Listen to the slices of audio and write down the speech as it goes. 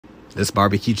This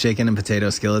barbecue chicken and potato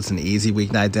skillet's an easy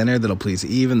weeknight dinner that'll please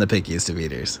even the pickiest of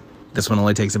eaters. This one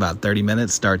only takes about 30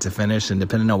 minutes start to finish, and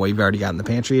depending on what you've already got in the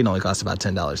pantry, it only costs about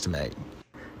 $10 to make.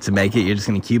 To make it, you're just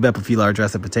going to cube up a few large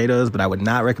russet potatoes, but I would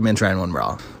not recommend trying one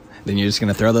raw. Then you're just going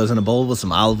to throw those in a bowl with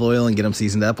some olive oil and get them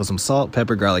seasoned up with some salt,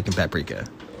 pepper, garlic, and paprika.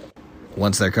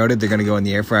 Once they're coated, they're going to go in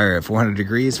the air fryer at 400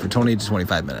 degrees for 20 to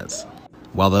 25 minutes.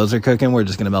 While those are cooking, we're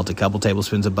just going to melt a couple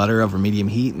tablespoons of butter over medium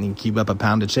heat and then cube up a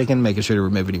pound of chicken, making sure to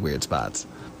remove any weird spots.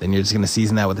 Then you're just going to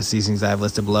season that with the seasonings I have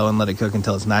listed below and let it cook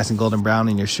until it's nice and golden brown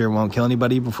and you're sure it won't kill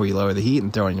anybody before you lower the heat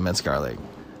and throw in your minced garlic.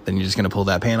 Then you're just going to pull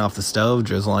that pan off the stove,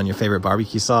 drizzle on your favorite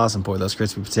barbecue sauce, and pour those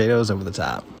crispy potatoes over the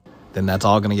top. Then that's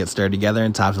all going to get stirred together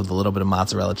and topped with a little bit of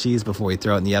mozzarella cheese before we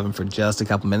throw it in the oven for just a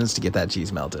couple minutes to get that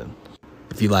cheese melted.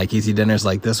 If you like easy dinners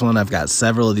like this one, I've got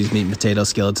several of these meat and potato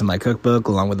skillets in my cookbook,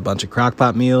 along with a bunch of crock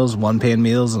pot meals, one-pan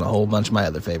meals, and a whole bunch of my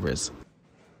other favorites.